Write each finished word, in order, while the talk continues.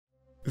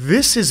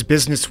This is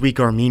Business Week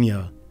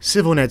Armenia,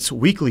 ＳիվիլNeթ's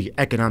weekly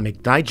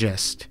economic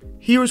digest.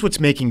 Here's what's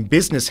making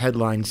business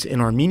headlines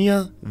in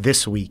Armenia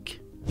this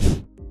week.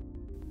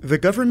 The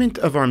government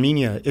of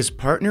Armenia is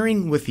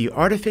partnering with the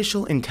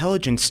artificial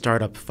intelligence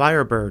startup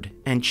Firebird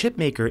and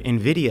chipmaker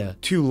NVIDIA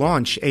to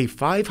launch a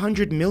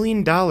 $500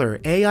 million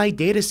AI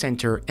data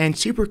center and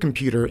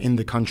supercomputer in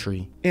the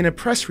country. In a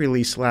press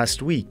release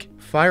last week,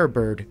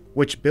 Firebird,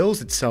 which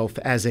bills itself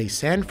as a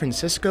San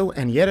Francisco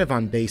and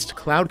Yerevan-based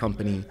cloud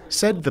company,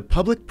 said the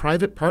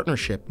public-private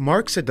partnership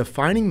marks a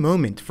defining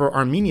moment for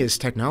Armenia's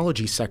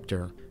technology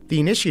sector. The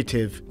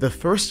initiative, the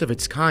first of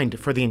its kind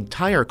for the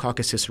entire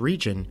Caucasus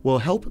region, will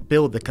help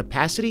build the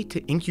capacity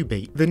to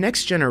incubate the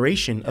next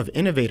generation of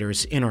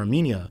innovators in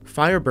Armenia.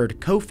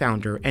 Firebird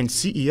co-founder and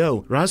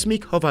CEO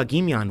Razmik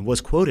Hovagimyan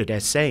was quoted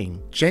as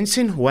saying,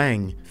 "Jensen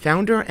Huang,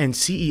 founder and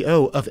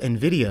CEO of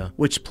NVIDIA,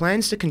 which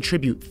plans to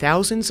contribute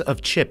thousands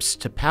of chips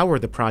to power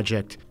the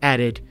project,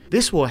 added,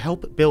 this will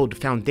help build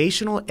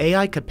foundational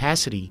AI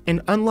capacity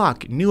and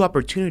unlock new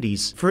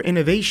opportunities for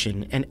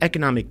innovation and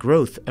economic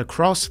growth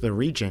across the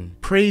region."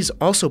 Praise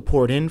also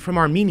poured in from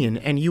Armenian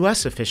and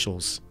US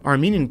officials.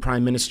 Armenian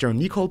Prime Minister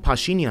Nikol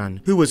Pashinyan,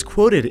 who was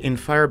quoted in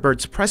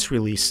Firebird's press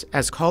release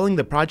as calling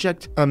the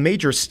project a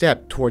major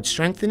step towards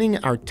strengthening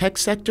our tech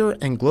sector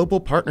and global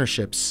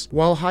partnerships,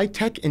 while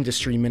high-tech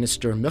industry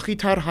minister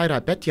Mkhitar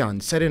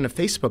Hayrapetyan said in a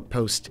Facebook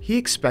post he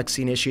expects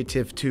the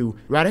initiative to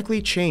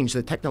radically change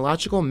the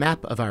technological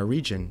map of our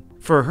region.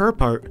 For her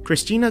part,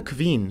 Kristina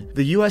Kvin,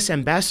 the U.S.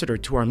 ambassador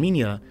to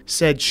Armenia,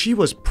 said she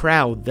was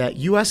proud that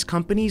U.S.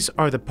 companies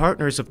are the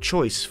partners of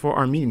choice for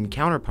Armenian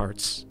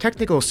counterparts.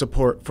 Technical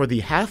support for the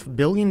 $500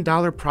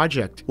 million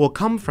project will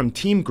come from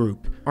Team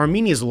Group,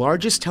 Armenia's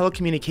largest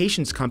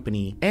telecommunications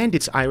company, and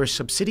its Irish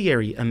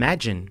subsidiary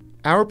Imagine.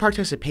 Our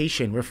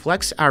participation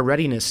reflects our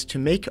readiness to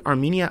make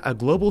Armenia a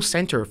global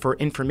center for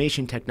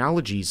information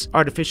technologies,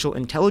 artificial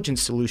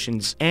intelligence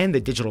solutions, and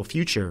the digital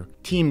future,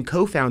 Team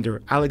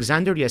co-founder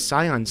Alexander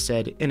Yesayan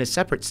said in a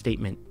separate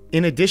statement.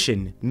 In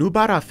addition,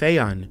 Nubar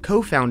Afeyan,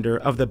 co-founder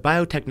of the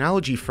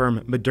biotechnology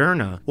firm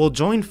Moderna, will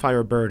join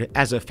Firebird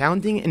as a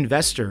founding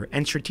investor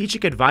and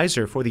strategic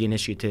advisor for the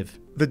initiative.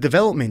 The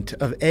development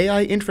of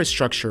AI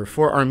infrastructure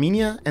for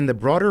Armenia and the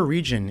broader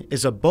region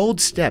is a bold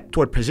step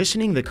toward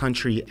positioning the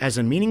country as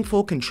a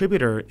meaningful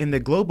contributor in the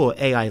global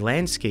AI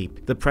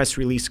landscape, the press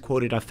release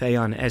quoted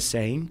Afeyan as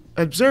saying.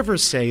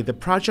 Observers say the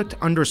project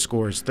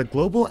underscores the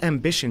global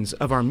ambitions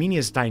of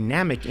Armenia's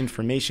dynamic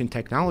information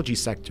technology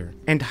sector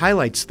and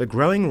highlights the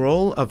growing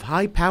role of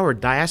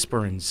high-powered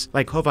diasporans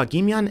like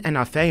Hovagimyan and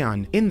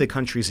Afeyan in the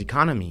country's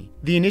economy.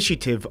 The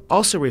initiative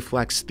also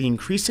reflects the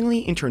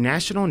increasingly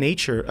international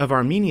nature of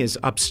Armenia's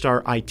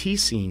upstart IT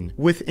scene,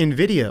 with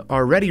NVIDIA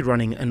already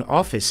running an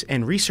office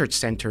and research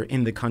center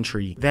in the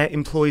country that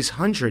employs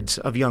hundreds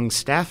of young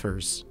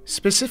staffers.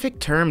 Specific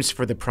terms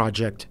for the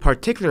project,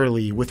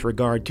 particularly with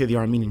regard to the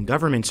Armenian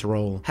government's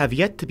role, have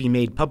yet to be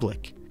made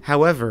public.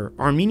 However,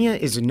 Armenia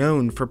is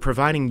known for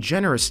providing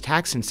generous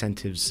tax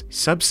incentives,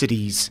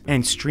 subsidies,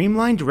 and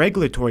streamlined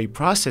regulatory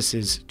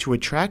processes to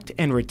attract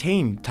and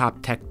retain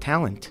top tech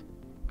talent.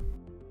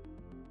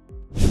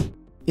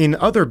 In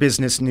other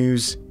business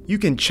news, you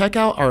can check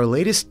out our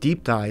latest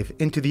deep dive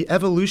into the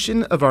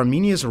evolution of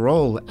Armenia's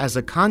role as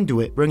a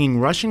conduit bringing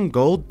Russian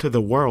gold to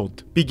the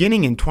world.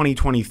 Beginning in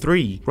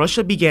 2023,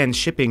 Russia began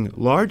shipping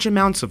large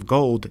amounts of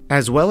gold,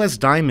 as well as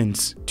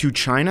diamonds, to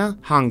China,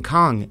 Hong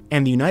Kong,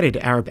 and the United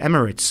Arab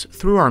Emirates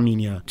through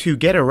Armenia to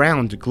get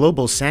around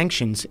global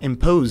sanctions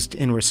imposed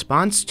in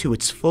response to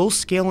its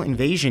full-scale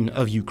invasion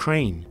of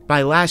Ukraine.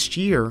 By last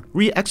year,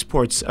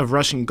 re-exports of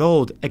Russian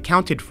gold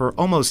accounted for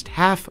almost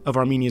half of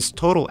Armenia's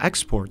total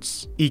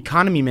exports.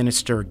 Economy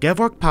Minister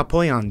Gevorg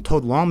Papoyan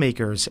told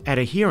lawmakers at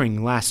a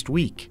hearing last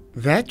week.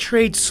 That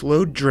trade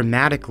slowed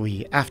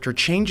dramatically after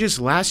changes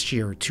last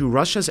year to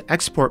Russia's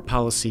export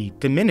policy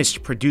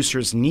diminished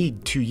producers'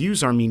 need to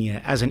use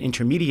Armenia as an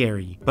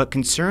intermediary, but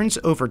concerns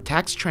over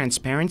tax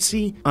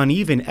transparency,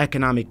 uneven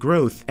economic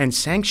growth, and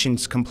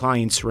sanctions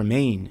compliance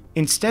remain.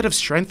 Instead of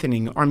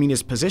strengthening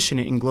Armenia's position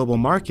in global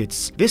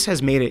markets, this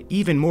has made it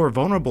even more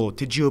vulnerable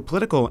to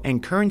geopolitical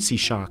and currency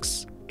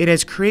shocks. It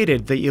has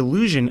created the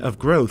illusion of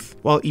growth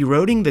while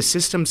eroding the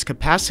system's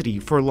capacity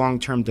for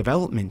long-term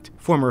development,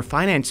 former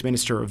Finance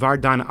Minister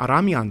Vardan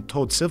Aramyan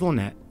told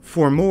ＳivilNet.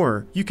 For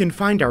more, you can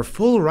find our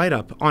full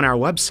write-up on our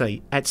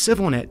website at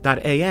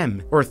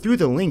civilnet.am or through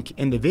the link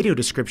in the video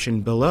description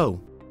below.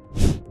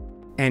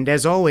 And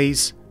as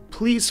always,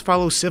 please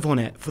follow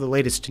SivilNet for the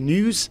latest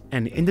news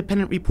and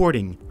independent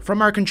reporting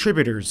from our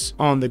contributors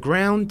on the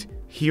ground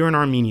here in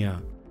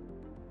Armenia.